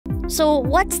So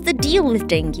what's the deal with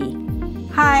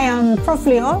dengue? Hi, I'm Prof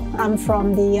Leo. I'm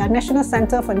from the National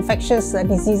Center for Infectious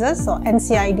Diseases, or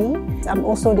NCID. I'm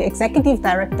also the Executive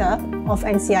Director of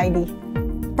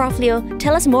NCID. Prof Leo,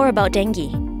 tell us more about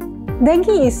dengue.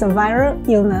 Dengue is a viral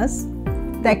illness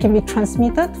that can be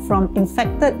transmitted from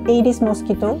infected Aedes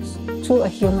mosquitoes to a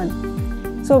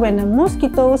human. So when the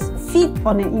mosquitoes feed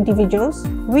on an individual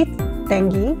with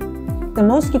dengue, the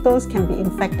mosquitoes can be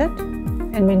infected,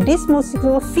 and when these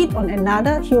mosquitoes feed on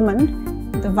another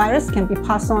human, the virus can be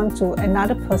passed on to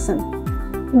another person.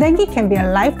 Dengue can be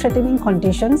a life-threatening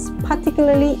condition,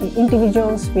 particularly in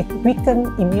individuals with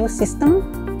weakened immune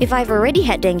system. If I've already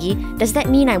had dengue, does that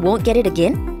mean I won't get it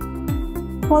again?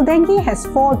 Well, dengue has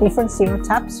 4 different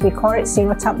serotypes. We call it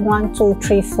serotype 1, 2,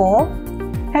 3, 4.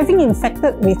 Having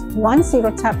infected with one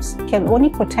serotype can only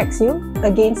protect you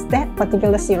against that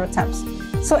particular serotype.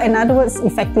 So in other words,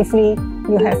 effectively,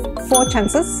 you have 4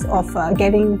 chances of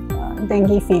getting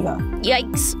dengue fever.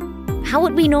 Yikes! How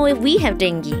would we know if we have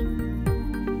dengue?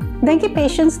 Dengue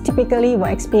patients typically will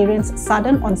experience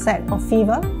sudden onset of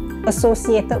fever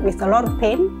associated with a lot of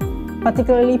pain,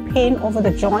 particularly pain over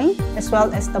the joint as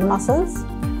well as the muscles.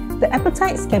 The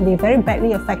appetites can be very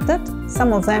badly affected.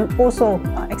 Some of them also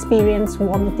experience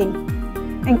vomiting,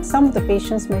 and some of the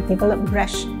patients may develop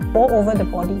rash all over the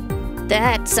body.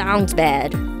 That sounds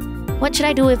bad. What should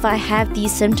I do if I have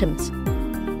these symptoms?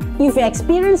 If you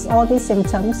experience all these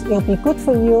symptoms, it will be good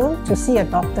for you to see a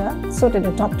doctor so that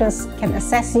the doctors can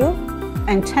assess you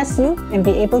and test you and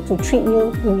be able to treat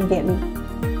you immediately.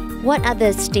 What are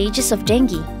the stages of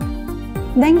dengue?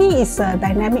 Dengue is a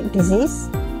dynamic disease.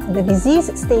 The disease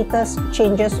status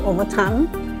changes over time.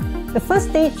 The first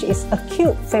stage is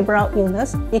acute febrile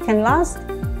illness. It can last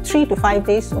 3 to 5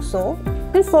 days or so,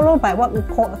 then followed by what we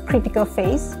call a critical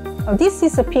phase. This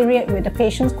is a period where the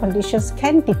patient's conditions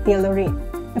can deteriorate,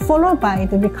 followed by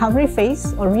the recovery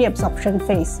phase or reabsorption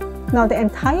phase. Now, the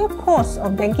entire course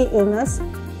of dengue illness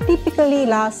typically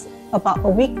lasts about a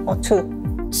week or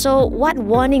 2. So what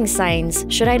warning signs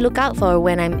should I look out for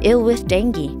when I'm ill with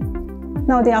dengue?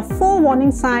 Now, there are 4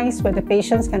 warning signs where the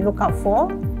patients can look out for.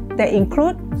 They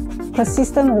include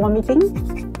persistent vomiting,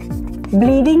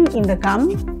 bleeding in the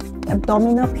gum,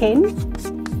 abdominal pain,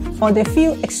 or they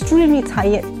feel extremely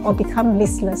tired or become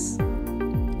listless.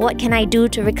 What can I do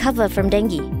to recover from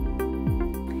dengue?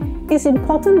 It's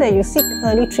important that you seek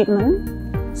early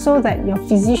treatment so that your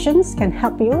physicians can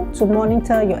help you to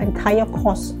monitor your entire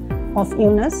course of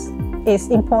illness. It's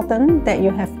important that you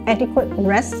have adequate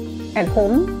rest at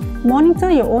home,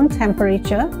 monitor your own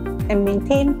temperature, and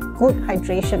maintain good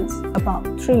hydration, about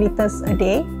 3 liters a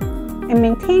day, and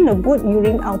maintain a good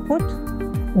urine output.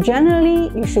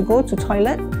 Generally, you should go to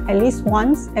toilet at least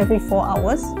once every 4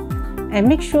 hours, and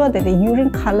make sure that the urine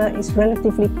color is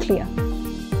relatively clear.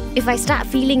 If I start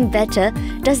feeling better,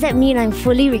 does that mean I'm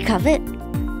fully recovered?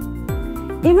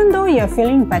 Even though you're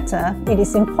feeling better, it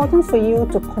is important for you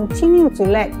to continue to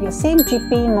let your same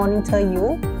GP monitor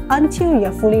you until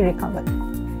you're fully recovered.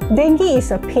 Dengue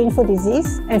is a painful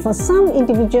disease, and for some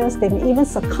individuals, they may even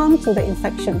succumb to the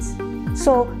infections.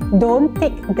 So don't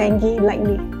take dengue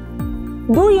lightly.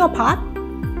 Do your part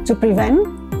to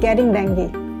prevent getting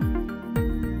dengue.